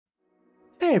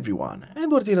Hey everyone,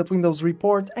 Edward here at Windows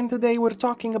Report, and today we're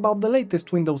talking about the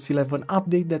latest Windows 11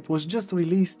 update that was just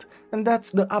released, and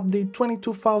that's the update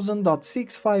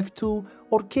 22000.652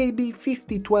 or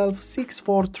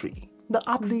KB5012643. The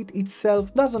update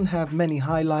itself doesn't have many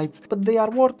highlights, but they are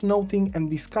worth noting and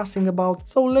discussing about,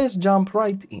 so let's jump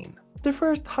right in. The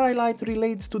first highlight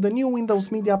relates to the new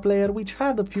Windows Media Player, which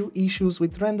had a few issues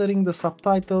with rendering the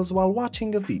subtitles while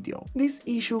watching a video. This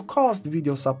issue caused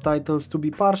video subtitles to be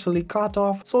partially cut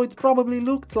off, so it probably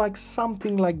looked like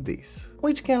something like this,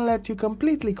 which can let you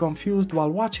completely confused while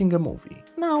watching a movie.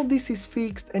 Now this is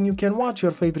fixed and you can watch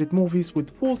your favorite movies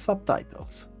with full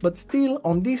subtitles. But still,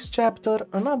 on this chapter,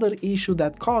 another issue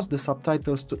that caused the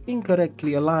subtitles to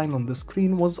incorrectly align on the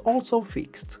screen was also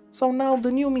fixed. So now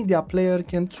the new media player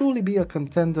can truly be a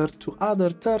contender to other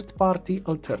third-party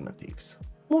alternatives.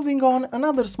 Moving on,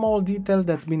 another small detail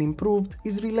that's been improved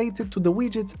is related to the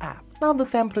Widgets app. Now the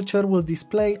temperature will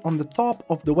display on the top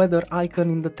of the weather icon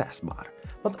in the taskbar.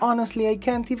 But honestly, I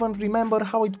can't even remember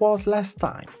how it was last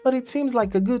time. But it seems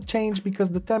like a good change because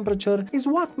the temperature is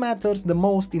what matters the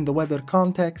most in the weather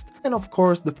context and of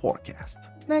course the forecast.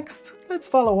 Next, let's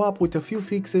follow up with a few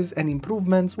fixes and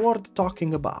improvements worth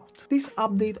talking about. This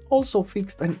update also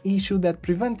fixed an issue that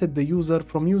prevented the user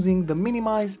from using the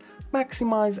minimize,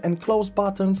 maximize and close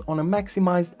buttons on a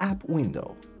maximized app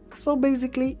window. So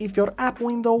basically, if your app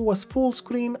window was full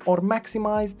screen or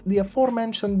maximized, the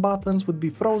aforementioned buttons would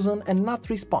be frozen and not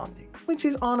responding, which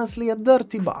is honestly a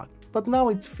dirty bug, but now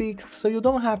it's fixed so you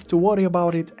don't have to worry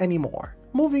about it anymore.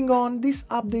 Moving on, this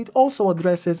update also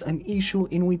addresses an issue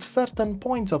in which certain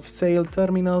points of sale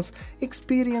terminals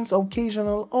experience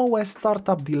occasional OS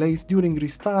startup delays during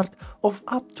restart of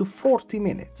up to 40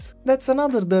 minutes. That's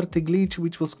another dirty glitch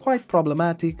which was quite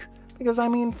problematic, because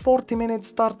 40-minute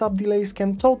startup delays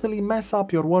can totally mess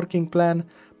up your working plan,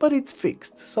 but it's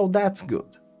fixed, so that's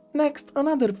good. Next,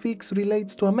 another fix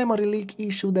relates to a memory leak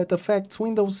issue that affects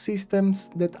Windows systems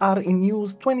that are in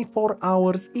use 24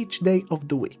 hours each day of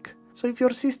the week. So if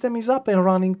your system is up and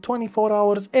running 24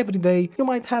 hours every day, you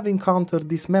might have encountered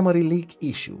this memory leak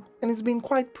issue. And it's been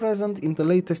quite present in the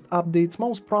latest updates,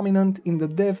 most prominent in the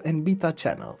dev and beta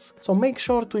channels. So make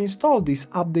sure to install this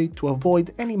update to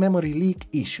avoid any memory leak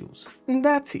issues. And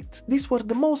that's it. These were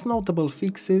the most notable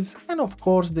fixes, and of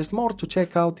course there's more to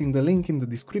check out in the link in the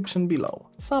description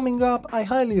below. Summing up, I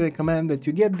highly recommend that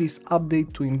you get this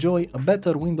update to enjoy a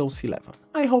better Windows 11.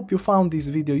 I hope you found this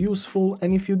video useful,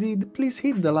 and if you did, please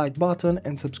hit the like button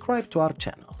and subscribe to our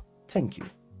channel. Thank you.